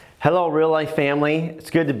Hello, Real Life family.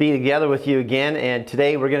 It's good to be together with you again, and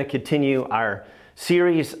today we're going to continue our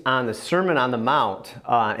series on the Sermon on the Mount.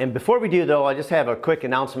 And before we do, though, I just have a quick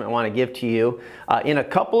announcement I want to give to you. In a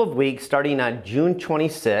couple of weeks, starting on June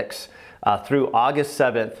 26th through August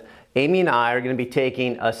 7th, Amy and I are going to be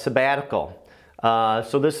taking a sabbatical.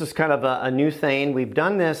 So this is kind of a new thing. We've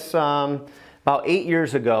done this about 8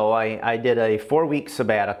 years ago. I did a 4-week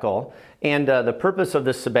sabbatical. And the purpose of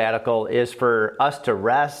this sabbatical is for us to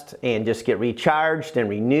rest and just get recharged and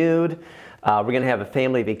renewed. We're going to have a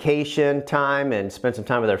family vacation time and spend some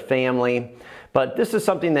time with our family. But this is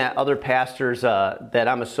something that other pastors that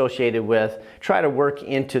I'm associated with try to work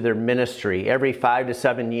into their ministry every 5 to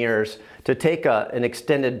 7 years to take an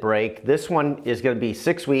extended break. This one is going to be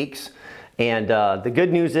 6 weeks. And the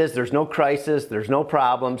good news is there's no crisis, there's no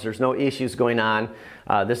problems, there's no issues going on.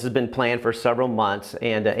 This has been planned for several months,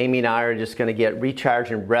 and Amy and I are just going to get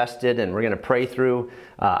recharged and rested, and we're going to pray through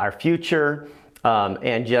our future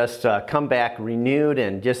and just come back renewed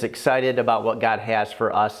and just excited about what God has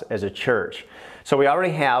for us as a church. So we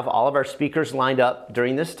already have all of our speakers lined up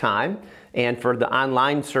during this time. And for the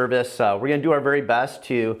online service, we're going to do our very best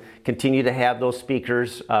to continue to have those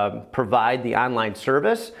speakers provide the online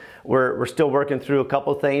service. We're still working through a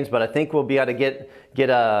couple of things, but I think we'll be able to get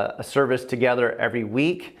a service together every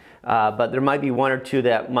week. But there might be one or two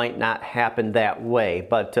that might not happen that way.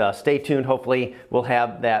 But stay tuned. Hopefully, we'll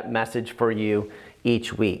have that message for you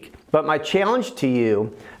each week. But my challenge to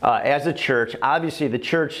you as a church, obviously the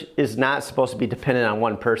church is not supposed to be dependent on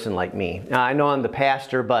one person like me. Now, I know I'm the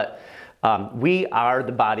pastor, but we are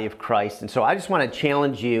the body of Christ. And so I just want to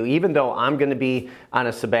challenge you, even though I'm going to be on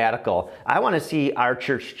a sabbatical, I want to see our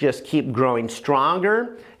church just keep growing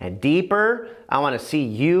stronger and deeper. I want to see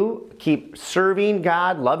you keep serving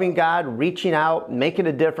God, loving God, reaching out, making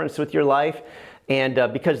a difference with your life.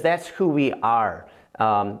 And because that's who we are.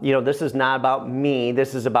 This is not about me.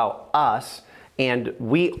 This is about us. And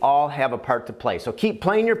we all have a part to play. So keep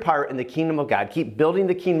playing your part in the kingdom of God. Keep building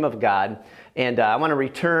the kingdom of God. And I want to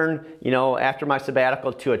return, after my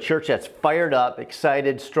sabbatical to a church that's fired up,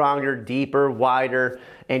 excited, stronger, deeper, wider,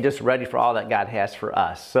 and just ready for all that God has for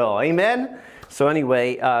us. So, amen? So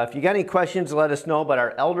anyway, if you got any questions, let us know. But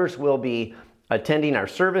our elders will be attending our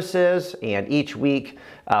services. And each week,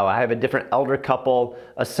 I have a different elder couple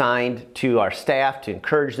assigned to our staff to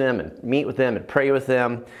encourage them and meet with them and pray with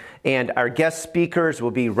them. And our guest speakers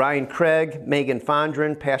will be Ryan Craig, Megan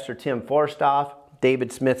Fondren, Pastor Tim Forstoff,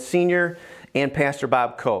 David Smith Sr., and Pastor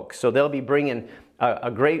Bob Koch. So they'll be bringing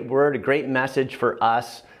a great word, a great message for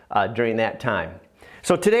us during that time.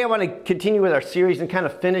 So today I want to continue with our series and kind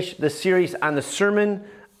of finish the series on the Sermon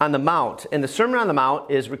on the Mount. And the Sermon on the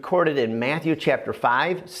Mount is recorded in Matthew chapter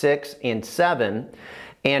 5, 6, and 7.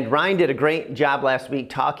 And Ryan did a great job last week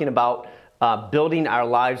talking about building our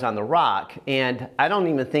lives on the rock. And I don't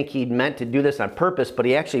even think he meant to do this on purpose, but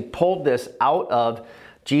he actually pulled this out of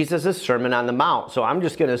Jesus' Sermon on the Mount. So I'm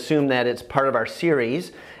just going to assume that it's part of our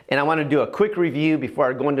series. And I want to do a quick review before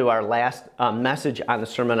I go into our last message on the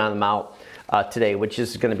Sermon on the Mount today, which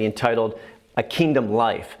is going to be entitled A Kingdom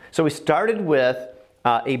Life. So we started with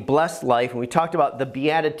a blessed life, and we talked about the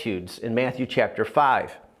Beatitudes in Matthew chapter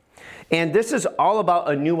 5. And this is all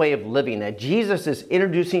about a new way of living, that Jesus is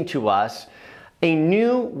introducing to us a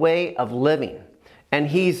new way of living. And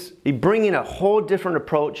he's bringing a whole different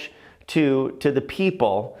approach to the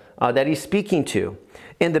people that he's speaking to.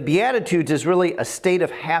 And the Beatitudes is really a state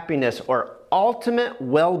of happiness or ultimate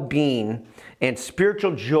well-being and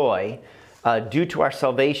spiritual joy due to our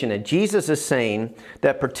salvation. And Jesus is saying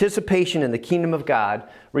that participation in the kingdom of God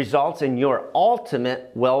results in your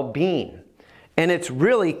ultimate well-being. And it's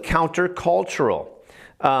really countercultural.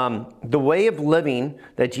 The way of living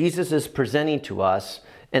that Jesus is presenting to us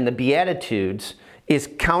in the Beatitudes is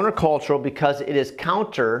countercultural because it is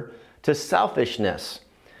counter to selfishness.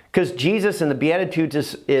 Because Jesus in the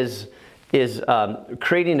Beatitudes is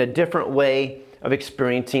creating a different way of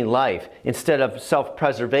experiencing life. Instead of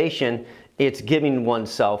self-preservation, it's giving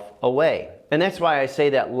oneself away. And that's why I say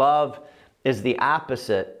that love is the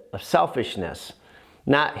opposite of selfishness,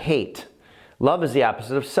 not hate. Love is the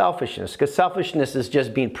opposite of selfishness, because selfishness is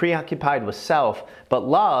just being preoccupied with self, but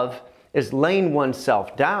love is laying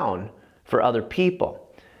oneself down for other people.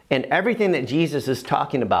 And everything that Jesus is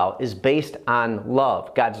talking about is based on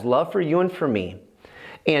love, God's love for you and for me.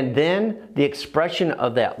 And then the expression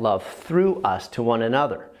of that love through us to one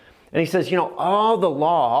another. And he says, all the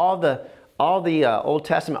law, all the Old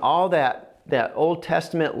Testament, all that Old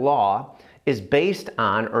Testament law is based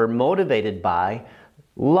on or motivated by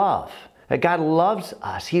love. That God loves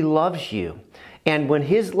us. He loves you. And when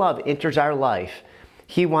his love enters our life,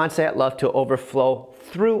 he wants that love to overflow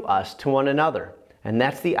through us to one another. And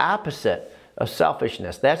that's the opposite of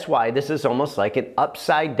selfishness. That's why this is almost like an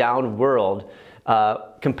upside down world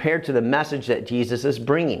compared to the message that Jesus is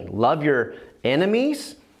bringing. Love your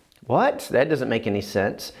enemies? What? That doesn't make any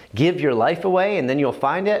sense. Give your life away and then you'll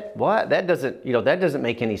find it? What? That doesn't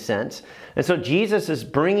make any sense. And so Jesus is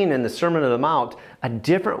bringing in the Sermon on the Mount a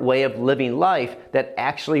different way of living life that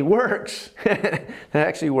actually works. That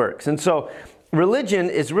actually works. And so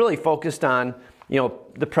religion is really focused on,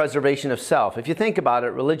 the preservation of self. If you think about it,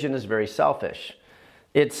 religion is very selfish.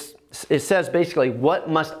 It says basically, what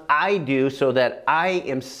must I do so that I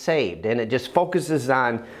am saved? And it just focuses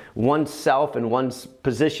on oneself and one's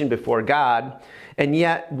position before God. And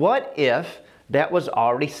yet, what if that was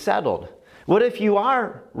already settled? What if you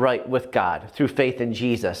are right with God through faith in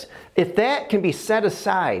Jesus? If that can be set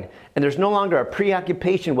aside and there's no longer a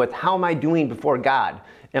preoccupation with how am I doing before God?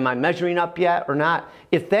 Am I measuring up yet or not?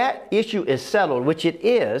 If that issue is settled, which it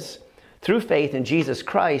is, through faith in Jesus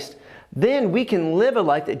Christ, then we can live a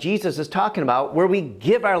life that Jesus is talking about where we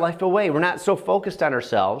give our life away. We're not so focused on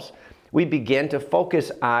ourselves. We begin to focus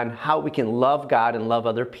on how we can love God and love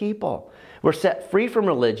other people. We're set free from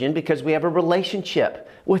religion because we have a relationship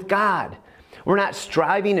with God. We're not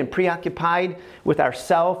striving and preoccupied with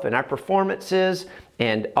ourself and our performances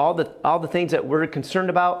and all the things that we're concerned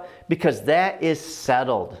about because that is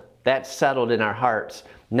settled. That's settled in our hearts.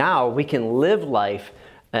 Now we can live life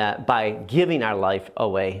by giving our life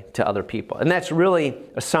away to other people. And that's really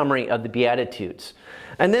a summary of the Beatitudes.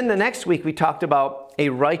 And then the next week we talked about a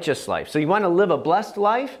righteous life. So you want to live a blessed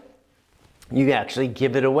life? You actually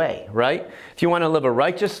give it away, right? If you want to live a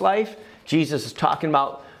righteous life, Jesus is talking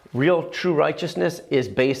about real true righteousness is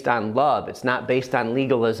based on love. It's not based on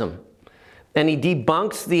legalism. And he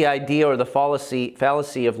debunks the idea or the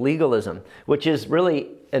fallacy of legalism, which is really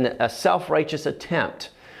a self-righteous attempt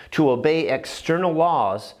to obey external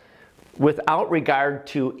laws without regard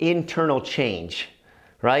to internal change,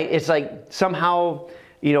 right? It's like somehow,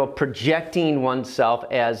 projecting oneself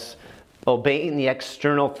as obeying the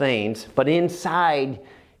external things, but inside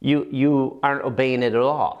you aren't obeying it at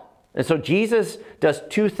all. And so Jesus does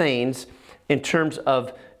two things in terms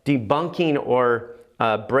of debunking or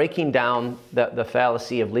breaking down the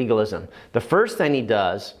fallacy of legalism. The first thing he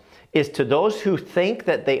does is to those who think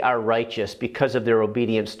that they are righteous because of their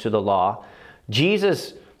obedience to the law,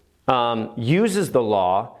 Jesus uses the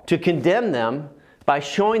law to condemn them by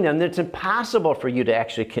showing them that it's impossible for you to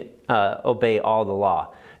actually obey all the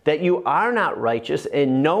law, that you are not righteous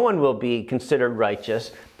and no one will be considered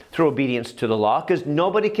righteous through obedience to the law because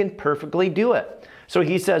nobody can perfectly do it. So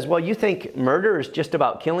he says, well, you think murder is just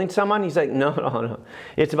about killing someone? He's like, no.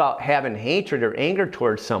 It's about having hatred or anger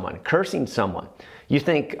towards someone, cursing someone. You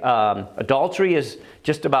think adultery is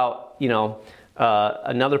just about,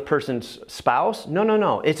 another person's spouse?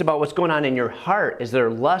 No. It's about what's going on in your heart. Is there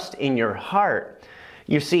lust in your heart?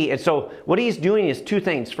 You see, and so what he's doing is two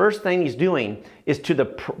things. First thing he's doing is to the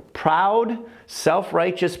proud,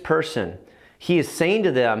 self-righteous person, he is saying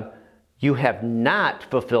to them, you have not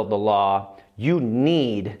fulfilled the law. You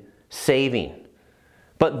need saving.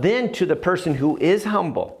 But then to the person who is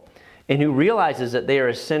humble and who realizes that they are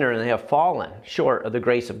a sinner and they have fallen short of the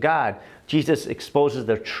grace of God, Jesus exposes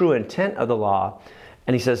the true intent of the law.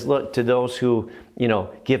 And he says, look, to those who,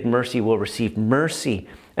 give mercy will receive mercy.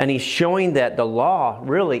 And he's showing that the law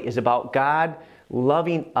really is about God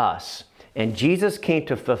loving us. And Jesus came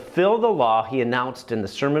to fulfill the law he announced in the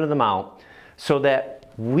Sermon on the Mount so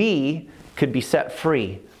that we could be set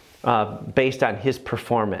free based on his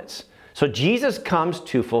performance. So Jesus comes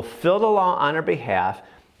to fulfill the law on our behalf,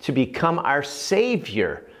 to become our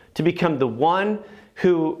Savior, to become the one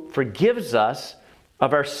who forgives us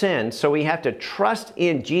of our sins. So we have to trust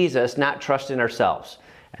in Jesus, not trust in ourselves.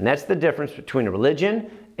 And that's the difference between a religion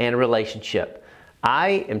and a relationship.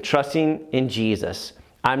 I am trusting in Jesus.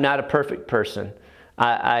 I'm not a perfect person.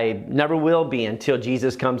 I never will be until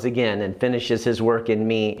Jesus comes again and finishes his work in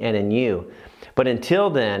me and in you. But until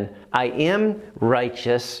then, I am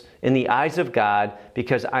righteous in the eyes of God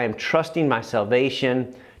because I am trusting my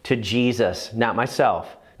salvation to Jesus, not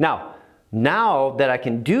myself. Now that I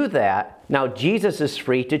can do that, now Jesus is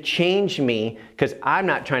free to change me because I'm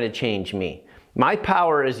not trying to change me. My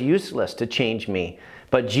power is useless to change me.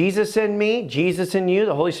 But Jesus in me, Jesus in you,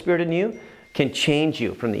 the Holy Spirit in you, can change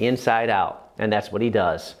you from the inside out. And that's what he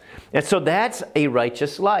does. And so that's a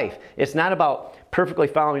righteous life. It's not about perfectly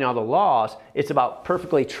following all the laws. It's about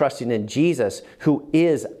perfectly trusting in Jesus, who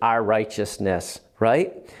is our righteousness,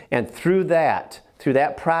 right? And through that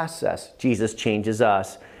process, Jesus changes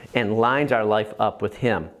us and lines our life up with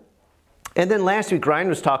him. And then last week, Ryan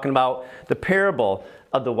was talking about the parable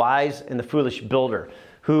of the wise and the foolish builder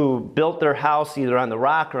who built their house either on the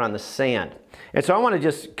rock or on the sand. And so I want to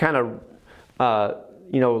just kind of,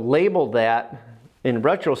 label that in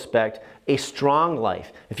retrospect, a strong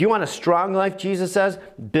life. If you want a strong life, Jesus says,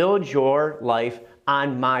 build your life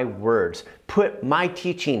on my words. Put my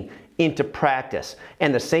teaching into practice.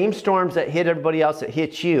 And the same storms that hit everybody else that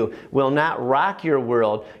hit you will not rock your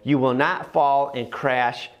world. You will not fall and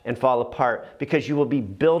crash and fall apart because you will be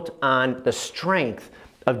built on the strength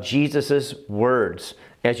of Jesus' words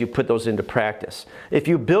as you put those into practice. If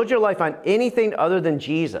you build your life on anything other than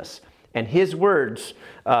Jesus and His words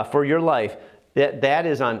for your life, that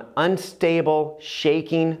is on unstable,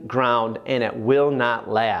 shaking ground, and it will not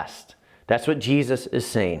last. That's what Jesus is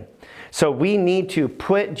saying. So we need to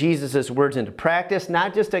put Jesus' words into practice,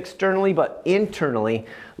 not just externally, but internally.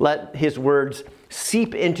 Let His words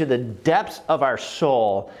seep into the depths of our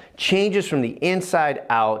soul, changes from the inside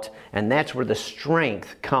out, and that's where the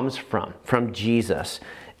strength comes from Jesus.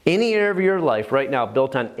 Any area of your life right now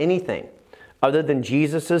built on anything other than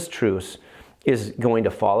Jesus' truths is going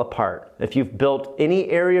to fall apart. If you've built any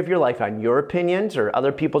area of your life on your opinions or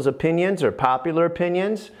other people's opinions or popular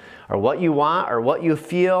opinions or what you want or what you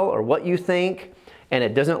feel or what you think, and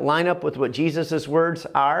it doesn't line up with what Jesus' words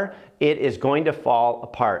are, it is going to fall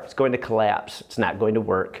apart. It's going to collapse. It's not going to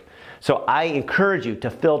work. So I encourage you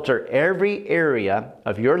to filter every area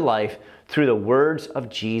of your life through the words of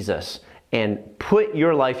Jesus and put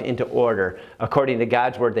your life into order according to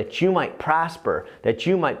God's word, that you might prosper, that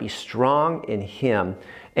you might be strong in Him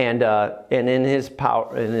and in His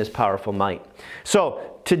power, in His powerful might.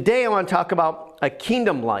 So today I want to talk about a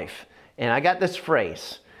kingdom life, and I got this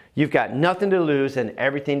phrase: you've got nothing to lose and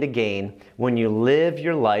everything to gain when you live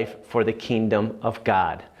your life for the kingdom of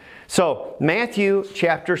God. So Matthew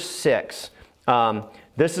chapter 6,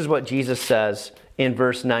 this is what Jesus says in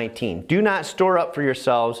verse 19: "Do not store up for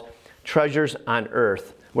yourselves treasures on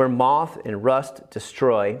earth, where moth and rust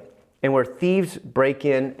destroy, and where thieves break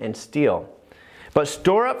in and steal. But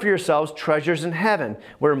store up for yourselves treasures in heaven,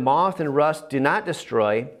 where moth and rust do not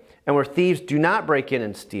destroy, and where thieves do not break in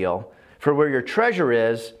and steal. For where your treasure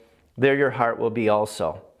is, there your heart will be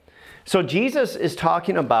also." So Jesus is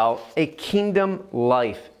talking about a kingdom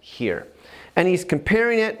life here. And He's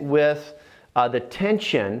comparing it with the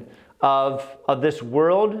tension of this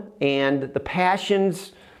world and the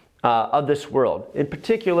passions of this world, in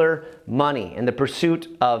particular money and the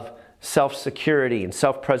pursuit of self-security and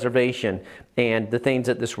self-preservation and the things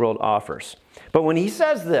that this world offers. But when He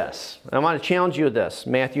says this, I want to challenge you with this,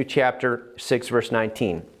 Matthew chapter 6, verse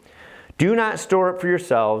 19. "Do not store up for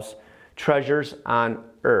yourselves treasures on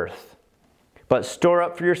earth, but store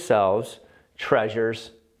up for yourselves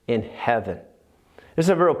treasures in heaven." This is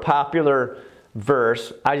a very popular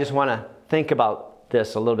verse. I just want to think about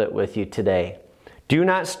this a little bit with you today. "Do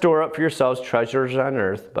not store up for yourselves treasures on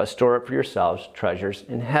earth, but store up for yourselves treasures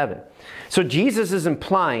in heaven." So Jesus is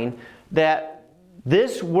implying that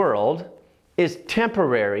this world is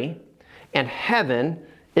temporary and heaven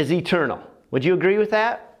is eternal. Would you agree with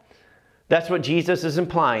that? That's what Jesus is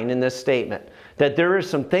implying in this statement. That there are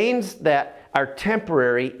some things that are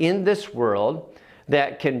temporary in this world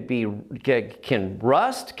that can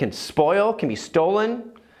rust, can spoil, can be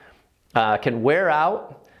stolen, can wear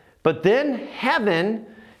out. But then heaven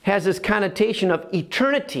has this connotation of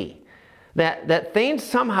eternity, that things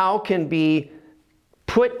somehow can be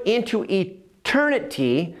put into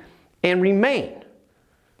eternity and remain,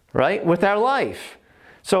 right, with our life.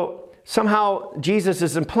 So somehow Jesus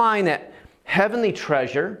is implying that heavenly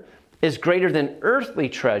treasure is greater than earthly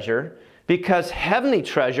treasure because heavenly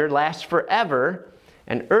treasure lasts forever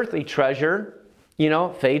and earthly treasure,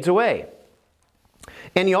 fades away.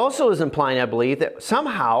 And He also is implying, I believe, that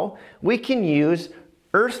somehow we can use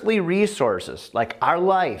earthly resources like our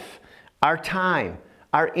life, our time,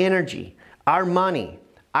 our energy, our money,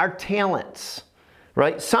 our talents,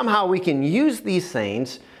 right? Somehow we can use these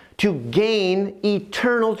things to gain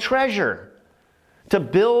eternal treasure, to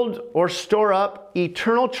build or store up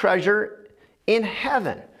eternal treasure in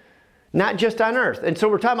heaven, not just on earth. And so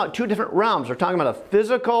we're talking about two different realms. We're talking about a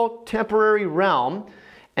physical, temporary realm,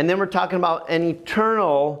 and then we're talking about an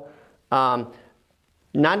eternal, not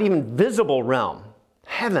even visible realm,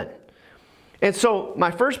 heaven. And so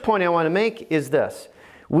my first point I want to make is this.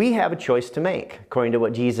 We have a choice to make, according to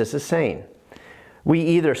what Jesus is saying. We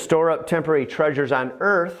either store up temporary treasures on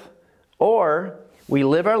earth, or we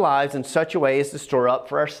live our lives in such a way as to store up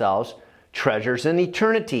for ourselves treasures in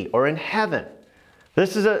eternity or in heaven.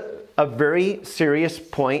 This is a very serious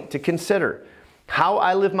point to consider. How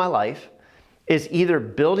I live my life is either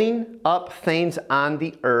building up things on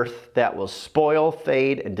the earth that will spoil,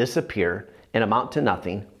 fade, and disappear, and amount to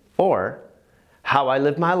nothing, or how I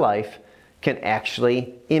live my life can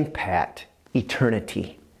actually impact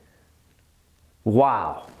eternity.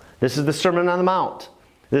 Wow. This is the Sermon on the Mount.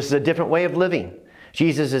 This is a different way of living.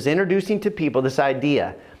 Jesus is introducing to people this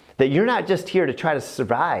idea that you're not just here to try to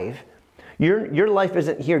survive. Your life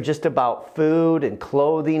isn't here just about food and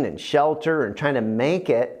clothing and shelter and trying to make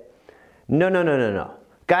it. No.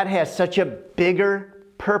 God has such a bigger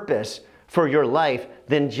purpose for your life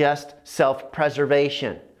than just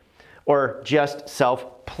self-preservation or just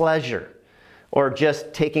self-pleasure or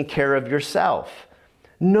just taking care of yourself.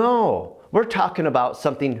 No, we're talking about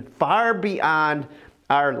something far beyond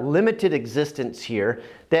our limited existence here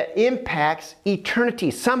that impacts eternity.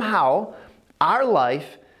 Somehow, our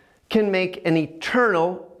life can make an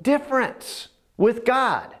eternal difference with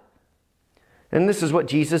God. And this is what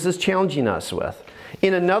Jesus is challenging us with.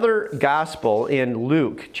 In another gospel, in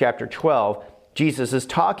Luke chapter 12, Jesus is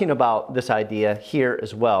talking about this idea here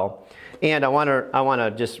as well. And I want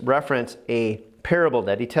to just reference a parable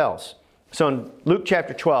that he tells. So in Luke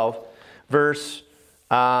chapter 12, verse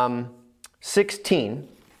 16,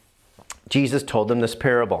 Jesus told them this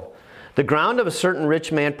parable. The ground of a certain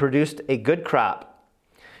rich man produced a good crop.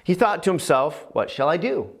 He thought to himself, what shall I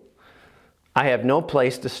do? I have no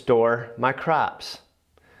place to store my crops.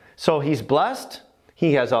 So he's blessed.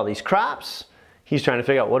 He has all these crops. He's trying to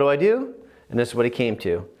figure out, what do I do? And this is what he came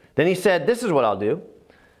to. Then he said, this is what I'll do.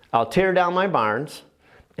 I'll tear down my barns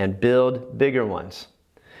and build bigger ones.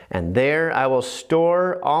 And there I will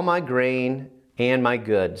store all my grain and my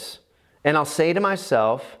goods. And I'll say to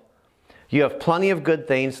myself, you have plenty of good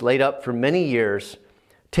things laid up for many years.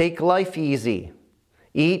 Take life easy.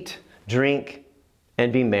 Eat, drink,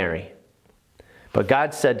 and be merry. But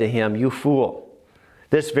God said to him, you fool,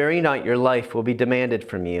 this very night your life will be demanded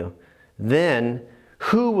from you. Then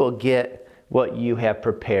who will get what you have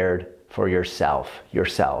prepared for yourself?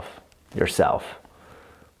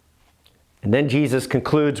 And then Jesus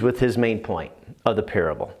concludes with his main point of the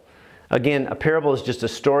parable. Again, a parable is just a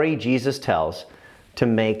story Jesus tells to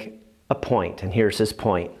make a point. And here's his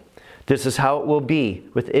point. This is how it will be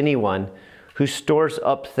with anyone who stores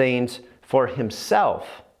up things for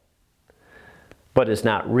himself, but is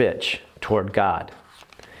not rich toward God.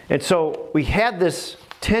 And so we had this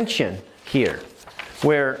tension here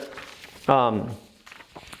where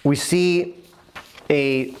we see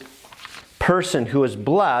a person who is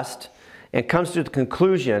blessed and comes to the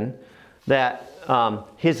conclusion that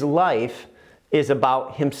his life is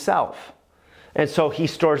about himself. And so he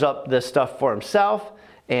stores up this stuff for himself,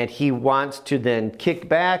 and he wants to then kick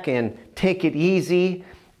back and take it easy.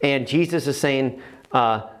 And Jesus is saying,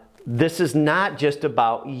 this is not just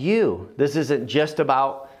about you. This isn't just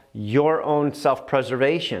about your own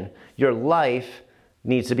self-preservation. Your life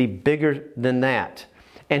needs to be bigger than that.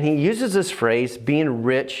 And he uses this phrase, being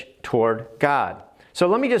rich toward God. So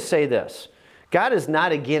let me just say this. God is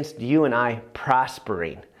not against you and I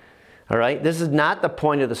prospering. All right? This is not the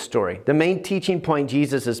point of the story. The main teaching point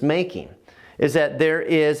Jesus is making is that there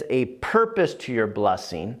is a purpose to your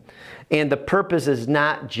blessing, and the purpose is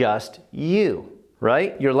not just you,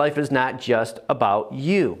 right? Your life is not just about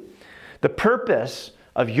you. The purpose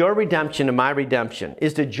of your redemption and my redemption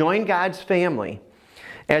is to join God's family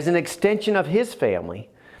as an extension of his family,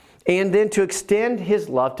 and then to extend his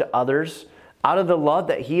love to others out of the love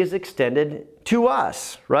that he has extended to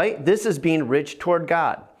us, right? This is being rich toward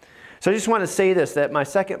God. So I just want to say this, that my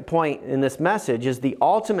second point in this message is the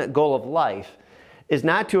ultimate goal of life is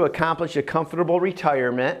not to accomplish a comfortable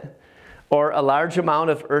retirement or a large amount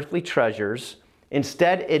of earthly treasures.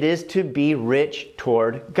 Instead, it is to be rich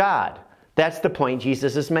toward God. That's the point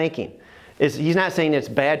Jesus is making. He's not saying it's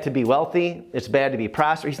bad to be wealthy, it's bad to be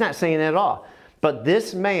prosperous. He's not saying that at all. But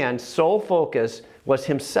this man's sole focus was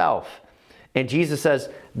himself. And Jesus says,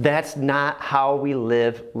 that's not how we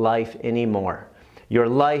live life anymore. Your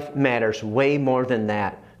life matters way more than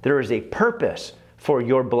that. There is a purpose for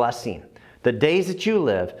your blessing. The days that you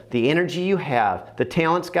live, the energy you have, the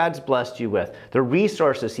talents God's blessed you with, the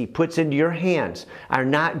resources he puts into your hands are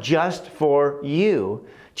not just for you.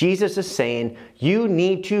 Jesus is saying you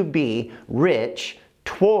need to be rich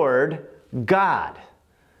toward God,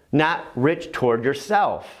 not rich toward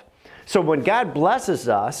yourself. So when God blesses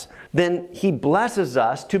us, then he blesses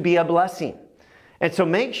us to be a blessing. And so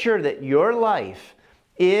make sure that your life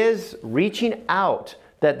is reaching out,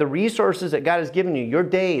 that the resources that God has given you, your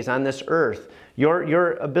days on this earth,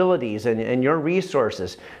 your abilities and your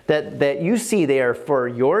resources, that you see they are for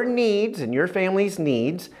your needs and your family's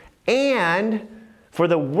needs and for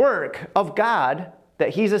the work of God that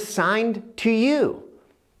he's assigned to you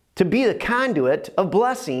to be the conduit of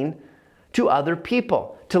blessing to other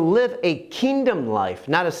people, to live a kingdom life,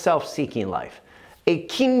 not a self-seeking life. A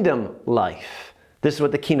kingdom life. This is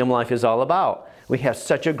what the kingdom life is all about. We have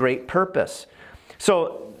such a great purpose.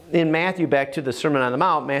 So in Matthew, back to the Sermon on the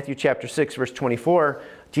Mount, Matthew chapter 6, verse 24,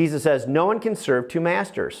 Jesus says, "No one can serve two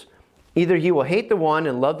masters. Either he will hate the one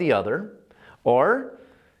and love the other, or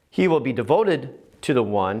he will be devoted to the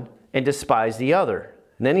one and despise the other."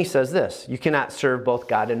 And then he says this, "You cannot serve both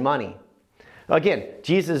God and money." Again,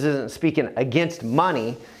 Jesus isn't speaking against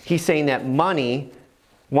money. He's saying that money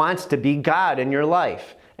wants to be God in your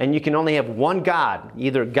life. And you can only have one God.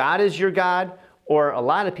 Either God is your God, or a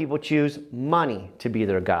lot of people choose money to be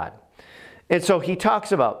their God. And so he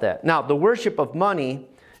talks about that. Now, the worship of money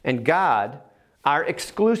and God are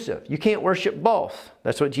exclusive. You can't worship both.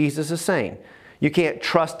 That's what Jesus is saying. You can't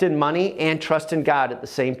trust in money and trust in God at the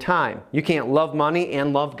same time. You can't love money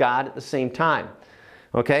and love God at the same time.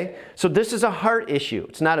 Okay? So this is a heart issue.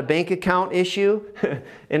 It's not a bank account issue,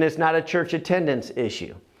 and it's not a church attendance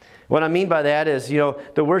issue. What I mean by that is,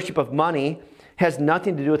 the worship of money has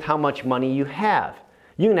nothing to do with how much money you have.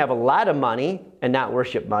 You can have a lot of money and not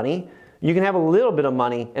worship money. You can have a little bit of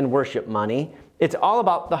money and worship money. It's all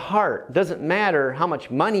about the heart. It doesn't matter how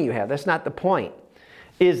much money you have. That's not the point.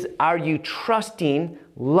 Are you trusting,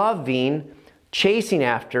 loving, chasing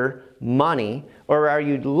after money, or are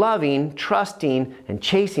you loving, trusting, and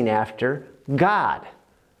chasing after God?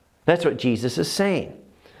 That's what Jesus is saying.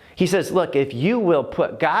 He says, look, if you will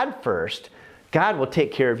put God first, God will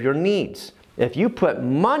take care of your needs. If you put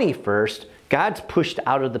money first, God's pushed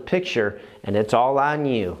out of the picture, and it's all on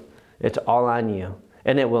you. It's all on you.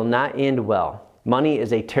 And it will not end well. Money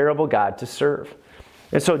is a terrible God to serve.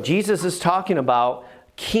 And so Jesus is talking about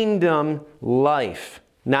kingdom life,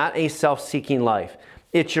 not a self-seeking life.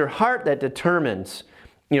 It's your heart that determines,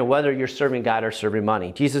 whether you're serving God or serving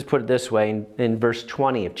money. Jesus put it this way in verse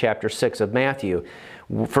 20 of chapter 6 of Matthew.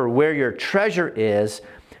 "For where your treasure is,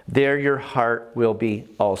 there your heart will be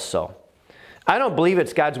also." I don't believe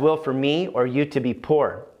it's God's will for me or you to be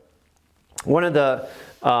poor. One of the,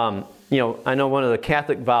 I know one of the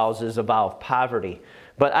Catholic vows is a vow of poverty.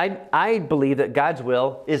 But I believe that God's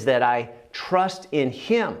will is that I trust in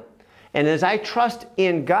Him. And as I trust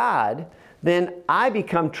in God, then I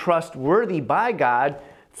become trustworthy by God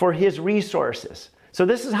for His resources. So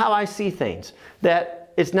this is how I see things.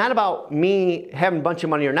 That it's not about me having a bunch of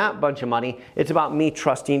money or not a bunch of money. It's about me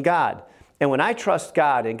trusting God. And when I trust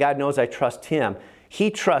God, and God knows I trust Him, He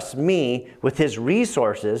trusts me with His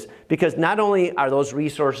resources, because not only are those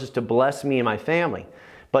resources to bless me and my family,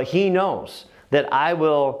 but He knows that I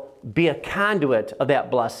will be a conduit of that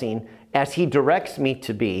blessing as He directs me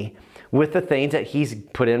to be, with the things that He's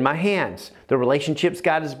put in my hands. The relationships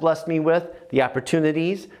God has blessed me with, the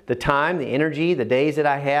opportunities, the time, the energy, the days that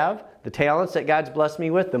I have, the talents that God's blessed me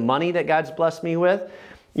with, the money that God's blessed me with.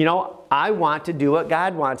 I want to do what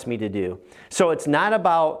God wants me to do. So it's not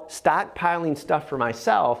about stockpiling stuff for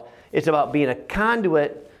myself. It's about being a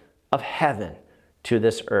conduit of heaven to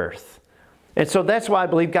this earth. And so that's why I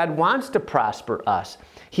believe God wants to prosper us.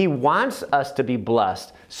 He wants us to be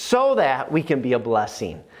blessed so that we can be a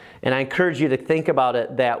blessing. And I encourage you to think about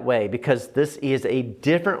it that way, because this is a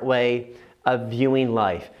different way of viewing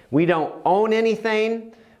life. We don't own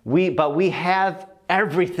anything, but we have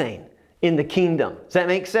everything in the kingdom. Does that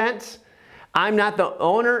make sense? I'm not the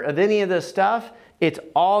owner of any of this stuff. It's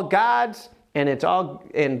all God's,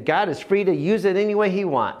 and God is free to use it any way He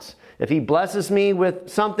wants. If He blesses me with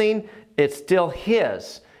something, it's still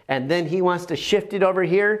His. And then He wants to shift it over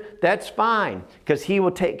here, that's fine, because He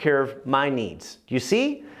will take care of my needs. Do you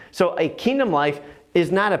see? So a kingdom life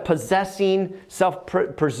is not a possessing,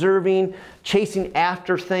 self-preserving, chasing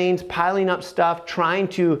after things, piling up stuff, trying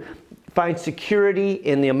to find security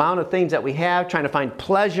in the amount of things that we have, trying to find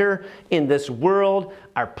pleasure in this world.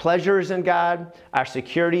 Our pleasure is in God. Our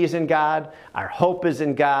security is in God. Our hope is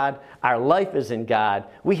in God. Our life is in God.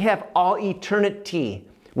 We have all eternity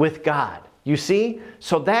with God. You see?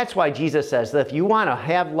 So that's why Jesus says that if you want to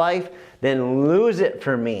have life, then lose it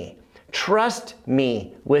for me. Trust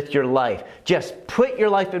me with your life. Just put your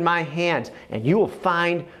life in my hands, and you will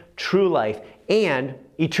find true life and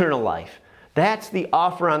eternal life. That's the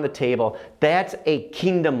offer on the table. That's a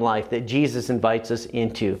kingdom life that Jesus invites us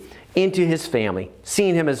into His family,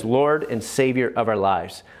 seeing Him as Lord and Savior of our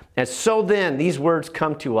lives. And so then, these words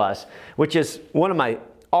come to us, which is one of my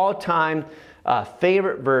all-time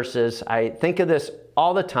favorite verses. I think of this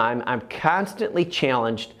all the time. I'm constantly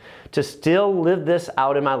challenged to still live this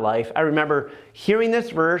out in my life. I remember hearing this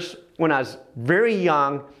verse when I was very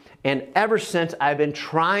young, and ever since I've been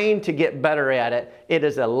trying to get better at it. It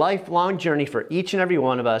is a lifelong journey for each and every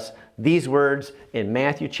one of us. These words in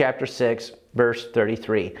Matthew chapter 6, verse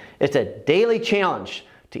 33. It's a daily challenge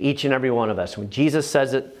to each and every one of us. When Jesus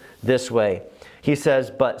says it this way, he says,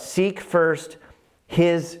 but seek first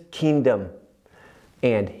his kingdom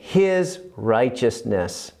and his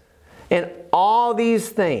righteousness, and all these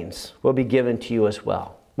things will be given to you as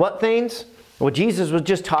well. What things? Well, Jesus was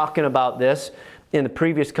just talking about this in the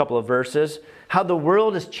previous couple of verses, how the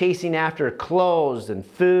world is chasing after clothes and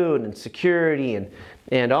food and security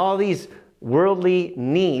and all these worldly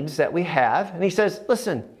needs that we have. And he says,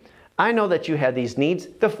 listen, I know that you had these needs.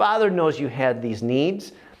 The Father knows you had these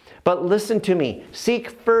needs. But listen to me. Seek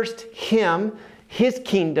first him, his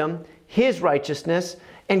kingdom, his righteousness,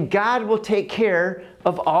 and God will take care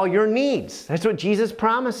of all your needs. That's what Jesus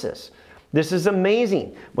promises. This is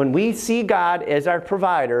amazing. When we see God as our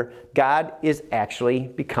provider, God actually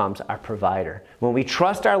becomes our provider. When we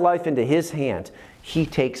trust our life into his hands, he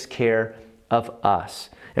takes care of us.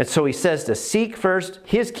 And so he says to seek first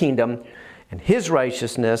his kingdom and his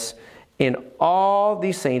righteousness, and all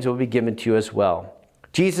these things will be given to you as well.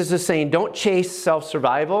 Jesus is saying, don't chase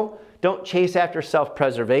self-survival. Don't chase after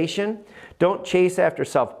self-preservation. Don't chase after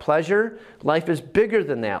self-pleasure. Life is bigger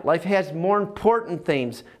than that. Life has more important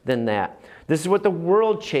things than that. This is what the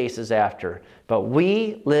world chases after. But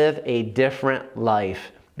we live a different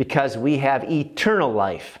life because we have eternal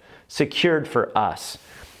life secured for us.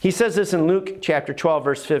 He says this in Luke chapter 12,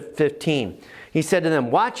 verse 15. He said to them,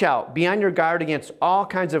 watch out, be on your guard against all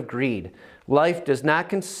kinds of greed. Life does not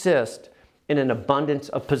consist in an abundance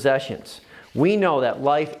of possessions. We know that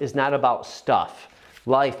life is not about stuff.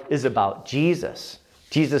 Life is about Jesus.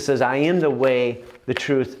 Jesus says, I am the way, the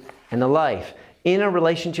truth, and the life. In a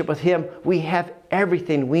relationship with him, we have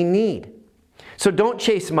everything we need. So don't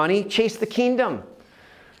chase money, chase the kingdom.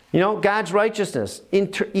 God's righteousness,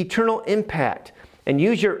 eternal impact, and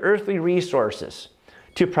use your earthly resources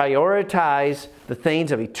to prioritize the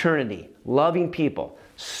things of eternity, loving people,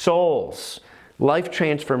 souls, life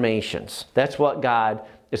transformations. That's what God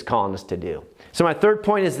is calling us to do. So my third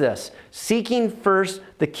point is this. Seeking first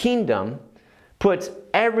the kingdom puts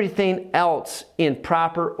everything else in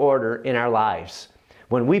proper order in our lives.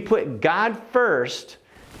 When we put God first,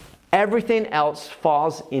 everything else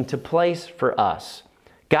falls into place for us.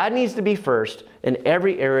 God needs to be first in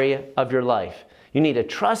every area of your life. You need to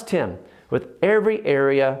trust him with every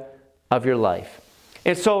area of your life.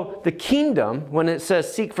 And so the kingdom, when it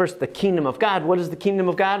says seek first the kingdom of God, what is the kingdom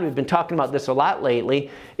of God? We've been talking about this a lot lately.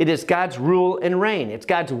 It is God's rule and reign. It's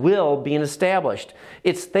God's will being established.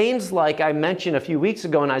 It's things like I mentioned a few weeks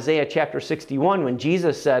ago in Isaiah chapter 61 when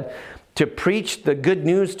Jesus said to preach the good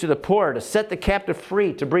news to the poor, to set the captive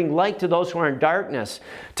free, to bring light to those who are in darkness,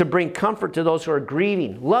 to bring comfort to those who are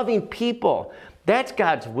grieving, loving people. That's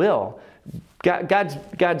God's will.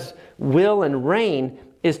 God's will and reign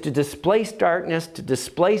is to displace darkness, to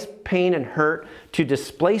displace pain and hurt, to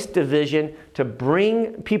displace division, to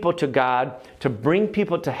bring people to God, to bring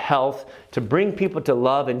people to health, to bring people to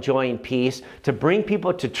love and joy and peace, to bring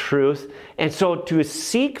people to truth. And so to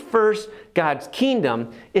seek first God's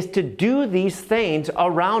kingdom is to do these things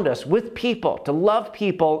around us with people, to love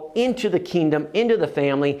people into the kingdom, into the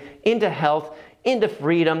family, into health, into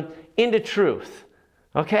freedom, into truth.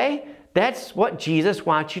 Okay? That's what Jesus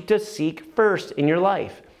wants you to seek first in your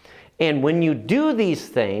life. And when you do these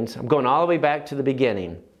things, I'm going all the way back to the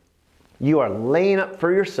beginning, you are laying up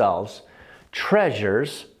for yourselves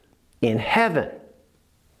treasures in heaven.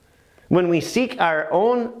 When we seek our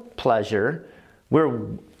own pleasure,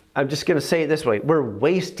 I'm just going to say it this way, we're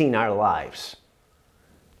wasting our lives.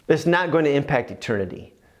 It's not going to impact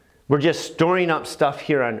eternity. We're just storing up stuff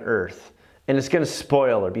here on earth. And it's going to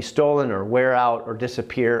spoil or be stolen or wear out or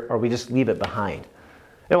disappear, or we just leave it behind.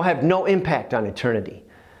 It will have no impact on eternity.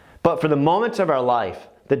 But for the moments of our life,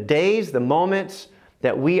 the days, the moments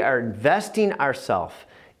that we are investing ourselves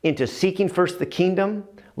into seeking first the kingdom,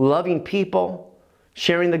 loving people,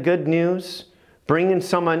 sharing the good news, bringing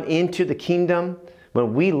someone into the kingdom,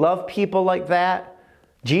 when we love people like that,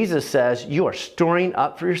 Jesus says you are storing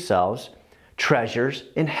up for yourselves treasures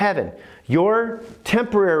in heaven. Your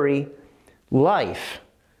temporary life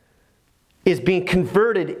is being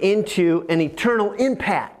converted into an eternal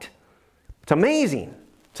impact. It's amazing.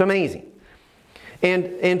 It's amazing.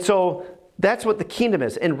 And so that's what the kingdom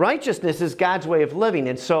is. And righteousness is God's way of living.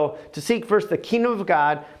 And so to seek first the kingdom of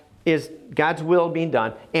God is God's will being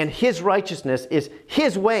done. And his righteousness is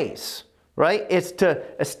his ways, right? It's to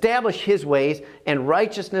establish his ways, and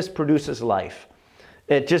righteousness produces life.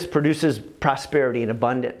 It just produces prosperity and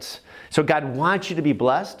abundance. So God wants you to be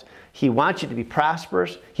blessed. He wants you to be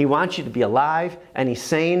prosperous. He wants you to be alive. And He's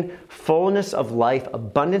saying fullness of life,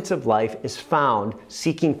 abundance of life is found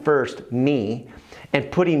seeking first me and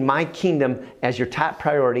putting my kingdom as your top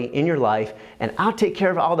priority in your life. And I'll take care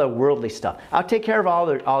of all the worldly stuff. I'll take care of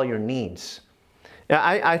all your needs.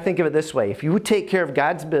 I think of it this way. If you take care of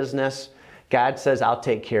God's business, God says, I'll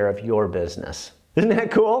take care of your business. Isn't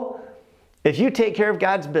that cool? If you take care of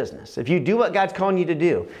God's business, if you do what God's calling you to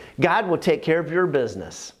do, God will take care of your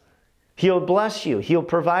business. He'll bless you. He'll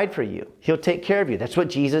provide for you. He'll take care of you. That's what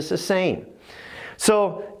Jesus is saying.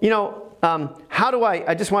 So, how do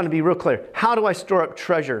I just want to be real clear. How do I store up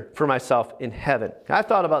treasure for myself in heaven? I've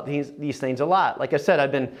thought about these things a lot. Like I said,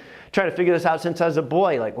 I've been trying to figure this out since I was a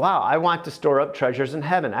boy. Like, wow, I want to store up treasures in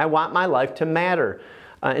heaven. I want my life to matter.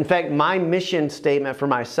 In fact, my mission statement for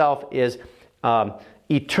myself is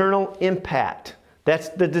eternal impact. That's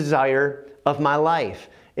the desire of my life,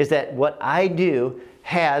 is that what I do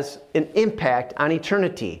has an impact on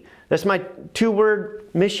eternity. That's my 2-word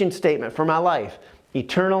mission statement for my life.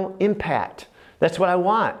 Eternal impact. That's what I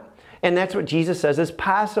want. And that's what Jesus says is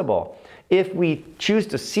possible. If we choose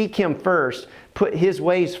to seek Him first, put His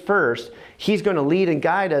ways first, He's going to lead and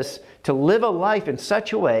guide us to live a life in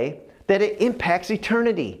such a way that it impacts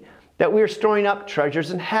eternity. That we are storing up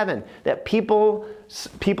treasures in heaven. That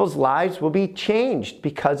people's lives will be changed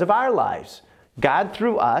because of our lives. God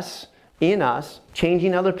through us, in us,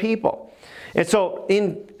 changing other people. And so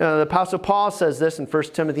the Apostle Paul says this in 1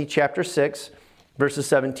 Timothy chapter 6, verses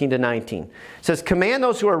 17 to 19. It says, command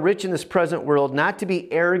those who are rich in this present world not to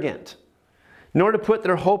be arrogant, nor to put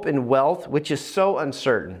their hope in wealth, which is so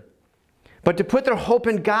uncertain, but to put their hope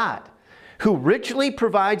in God, who richly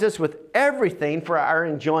provides us with everything for our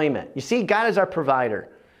enjoyment. You see, God is our provider.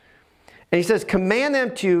 And he says, command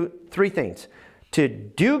them to 3 things: to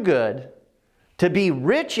do good, to be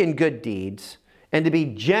rich in good deeds, and to be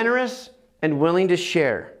generous and willing to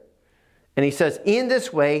share. And he says, in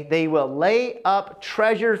this way, they will lay up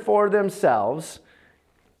treasure for themselves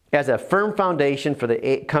as a firm foundation for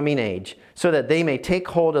the coming age, so that they may take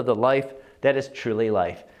hold of the life that is truly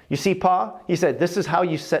life. You see, Paul, he said, this is how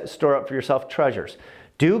you store up for yourself treasures.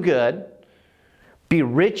 Do good, be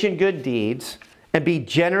rich in good deeds, and be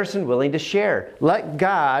generous and willing to share. Let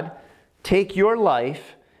God take your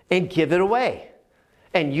life and give it away.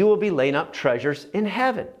 And you will be laying up treasures in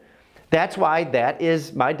heaven. That's why that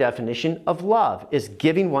is my definition of love, is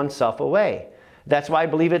giving oneself away. That's why I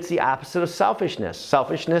believe it's the opposite of selfishness.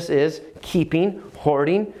 Selfishness is keeping,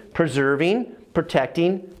 hoarding, preserving,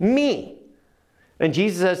 protecting me. And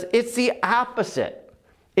Jesus says it's the opposite.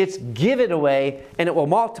 It's give it away and it will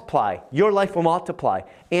multiply. Your life will multiply.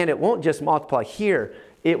 And it won't just multiply here,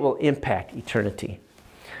 it will impact eternity.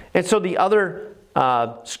 And so the other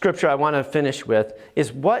scripture I want to finish with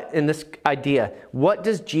is what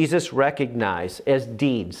does Jesus recognize as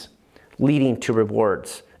deeds leading to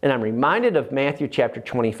rewards? And I'm reminded of Matthew chapter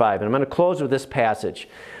 25. And I'm going to close with this passage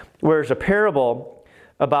where there's a parable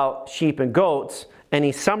about sheep and goats, and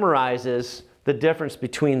he summarizes the difference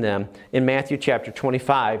between them in Matthew chapter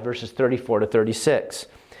 25, verses 34 to 36.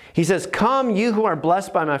 He says, come, you who are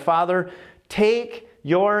blessed by my Father, take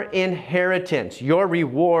your inheritance, your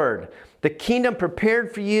reward, the kingdom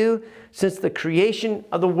prepared for you since the creation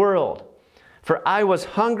of the world. For I was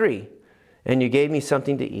hungry, and you gave me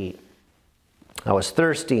something to eat. I was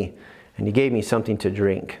thirsty, and you gave me something to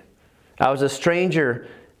drink. I was a stranger,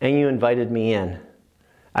 and you invited me in.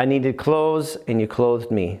 I needed clothes, and you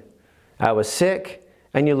clothed me. I was sick,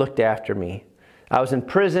 and you looked after me. I was in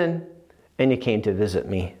prison, and you came to visit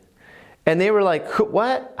me. And they were like,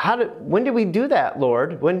 what? When did we do that,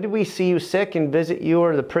 Lord? When did we see you sick and visit you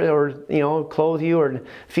or clothe you or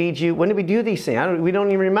feed you? When did we do these things? We don't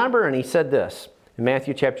even remember. And he said this in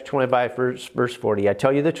Matthew chapter 25, verse 40. I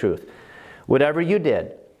tell you the truth. Whatever you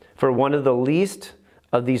did for one of the least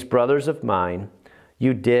of these brothers of mine,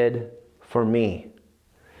 you did for me.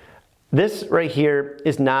 This right here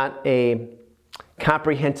is not a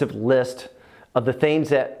comprehensive list of the things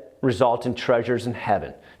that result in treasures in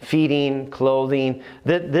heaven. Feeding, clothing.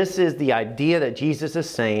 This is the idea that Jesus is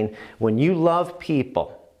saying, when you love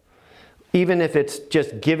people, even if it's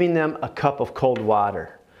just giving them a cup of cold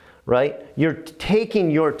water, right? You're taking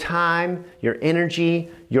your time, your energy,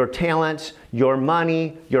 your talents, your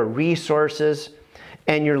money, your resources,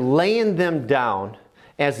 and you're laying them down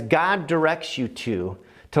as God directs you to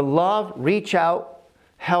love, reach out,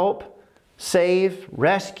 help, save,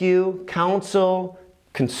 rescue, counsel,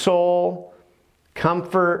 console,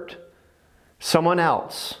 comfort someone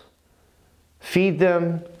else. Feed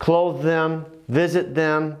them, clothe them, visit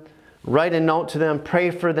them, write a note to them,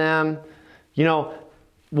 pray for them.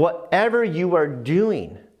 Whatever you are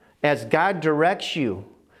doing as God directs you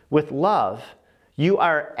with love, you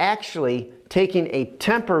are actually taking a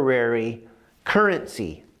temporary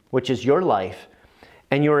currency, which is your life,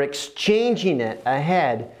 and you're exchanging it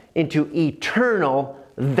ahead into eternal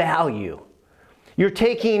value. You're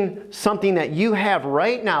taking something that you have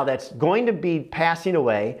right now that's going to be passing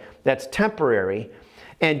away, that's temporary,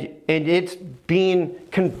 and it's being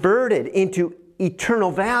converted into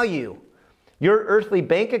eternal value. Your earthly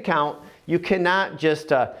bank account, you cannot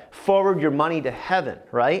just forward your money to heaven,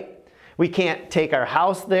 right? We can't take our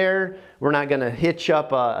house there. We're not going to hitch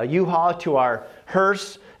up a U-Haul to our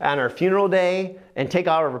hearse on our funeral day and take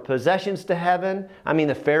all of our possessions to heaven. I mean,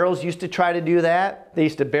 the pharaohs used to try to do that. They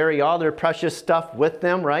used to bury all their precious stuff with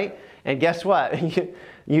them, right? And guess what?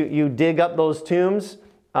 you dig up those tombs,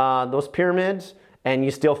 those pyramids, and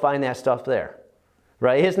you still find that stuff there,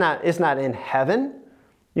 right? It's not in heaven.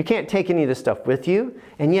 You can't take any of this stuff with you.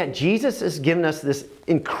 And yet Jesus has given us this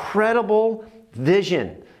incredible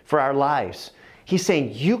vision for our lives. He's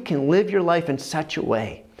saying you can live your life in such a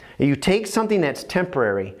way. You take something that's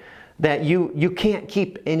temporary that you can't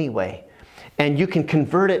keep anyway, and you can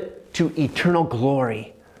convert it to eternal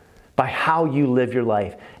glory by how you live your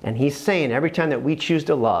life. And he's saying every time that we choose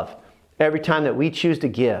to love, every time that we choose to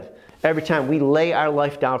give, every time we lay our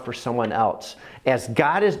life down for someone else, as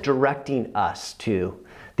God is directing us to,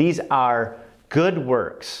 these are good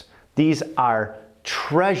works. These are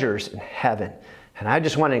treasures in heaven. And I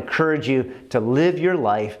just want to encourage you to live your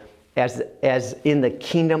life as in the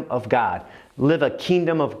kingdom of God. Live a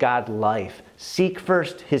kingdom of God life. Seek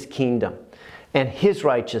first His kingdom and His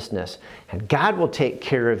righteousness, and God will take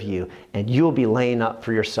care of you, and you will be laying up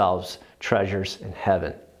for yourselves treasures in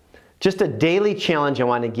heaven. Just a daily challenge I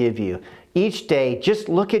want to give you. Each day, just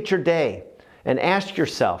look at your day and ask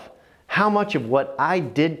yourself, how much of what I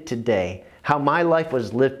did today, how my life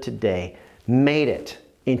was lived today, made it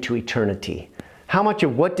into eternity? How much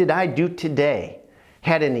of what did I do today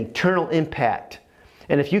had an eternal impact?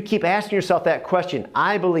 And if you keep asking yourself that question,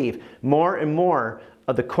 I believe more and more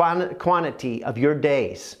of the quantity of your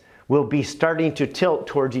days will be starting to tilt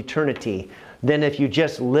towards eternity than if you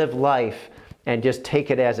just live life and just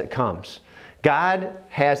take it as it comes. God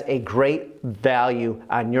has a great value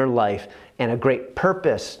on your life and a great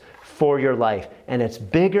purpose for your life, and it's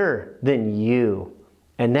bigger than you.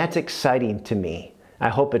 And that's exciting to me. I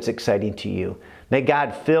hope it's exciting to you. May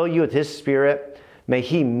God fill you with His Spirit. May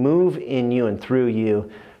He move in you and through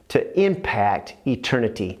you to impact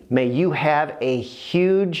eternity. May you have a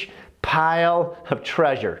huge pile of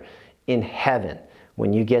treasure in heaven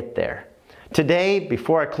when you get there. Today,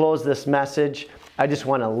 before I close this message, I just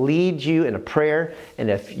want to lead you in a prayer. And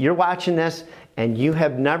if you're watching this and you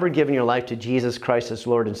have never given your life to Jesus Christ as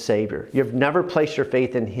Lord and Savior, you've never placed your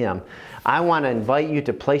faith in Him, I want to invite you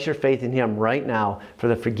to place your faith in Him right now for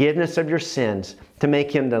the forgiveness of your sins, to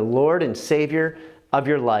make Him the Lord and Savior of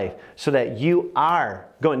your life, so that you are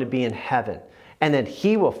going to be in heaven, and that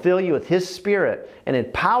He will fill you with His Spirit and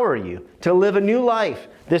empower you to live a new life,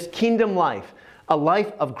 this kingdom life, a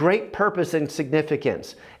life of great purpose and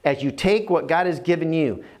significance, as you take what God has given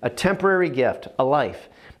you, a temporary gift, a life,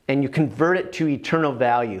 and you convert it to eternal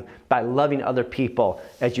value by loving other people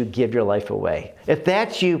as you give your life away. If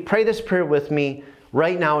that's you, pray this prayer with me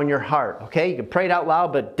right now in your heart, okay? You can pray it out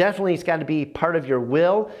loud, but definitely it's got to be part of your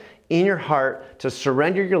will in your heart to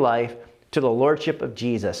surrender your life to the Lordship of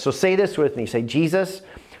Jesus. So say this with me. Say, Jesus,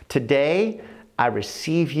 today I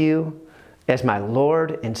receive you as my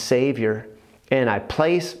Lord and Savior, and I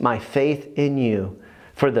place my faith in you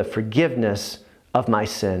for the forgiveness of my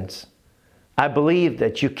sins. I believe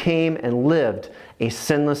that you came and lived a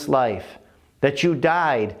sinless life, that you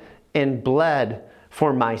died and bled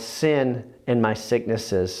for my sin and my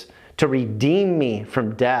sicknesses, to redeem me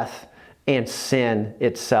from death and sin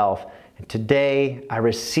itself. And today I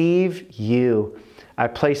receive you. I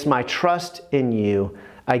place my trust in you.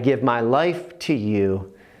 I give my life to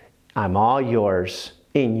you. I'm all yours.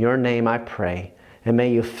 In your name I pray. And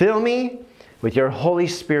may you fill me with your Holy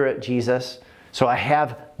Spirit, Jesus, so I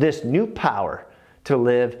have this new power to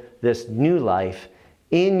live this new life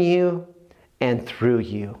in you and through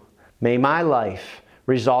you. May my life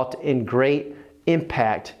result in great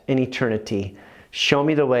impact in eternity. Show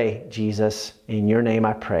me the way, Jesus. In your name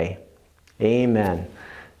I pray. Amen.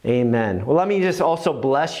 Amen. Well, let me just also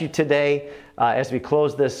bless you today as we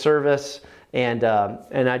close this service. And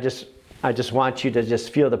I just want you to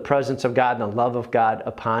just feel the presence of God and the love of God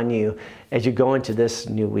upon you as you go into this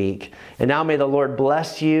new week. And now may the Lord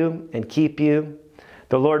bless you and keep you.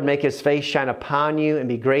 The Lord make His face shine upon you and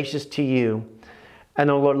be gracious to you. And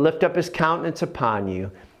the Lord lift up His countenance upon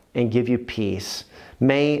you and give you peace.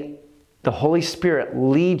 May the Holy Spirit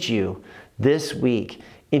lead you this week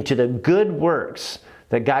into the good works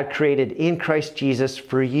that God created in Christ Jesus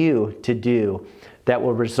for you to do that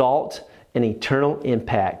will result in eternal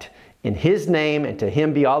impact. In His name, and to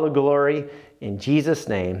Him be all the glory. In Jesus'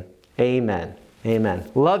 name, amen. Amen.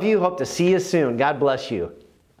 Love you. Hope to see you soon. God bless you.